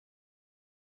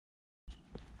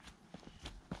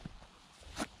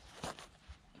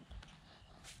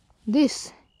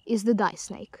This is the dye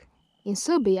snake. In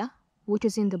Serbia, which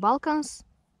is in the Balkans,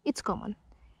 it's common.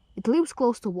 It lives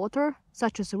close to water,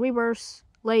 such as rivers,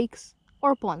 lakes,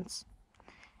 or ponds.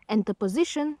 And the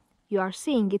position you are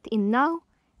seeing it in now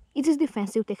is its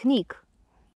defensive technique.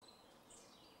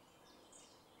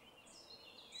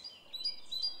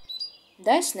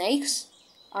 Dye snakes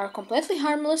are completely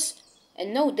harmless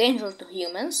and no danger to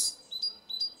humans,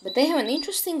 but they have an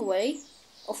interesting way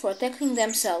of protecting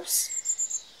themselves.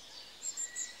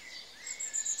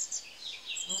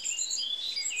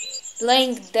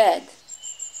 Playing dead.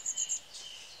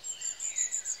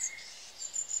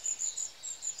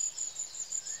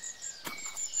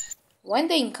 When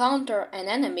they encounter an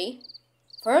enemy,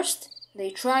 first they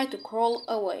try to crawl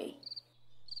away.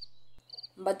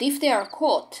 But if they are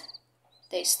caught,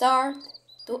 they start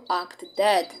to act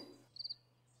dead.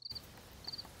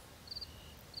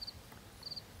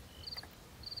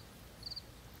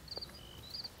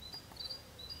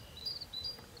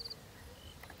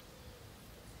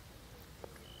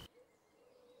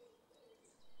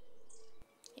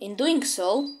 In doing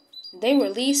so, they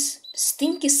release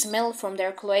stinky smell from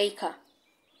their cloaca.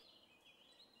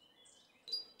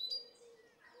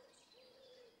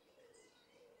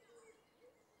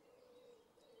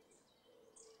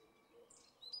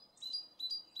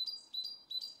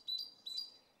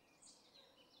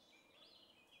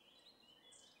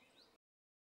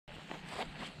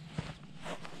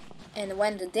 And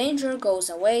when the danger goes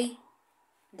away,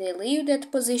 they leave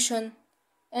that position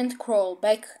and crawl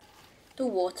back to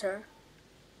water.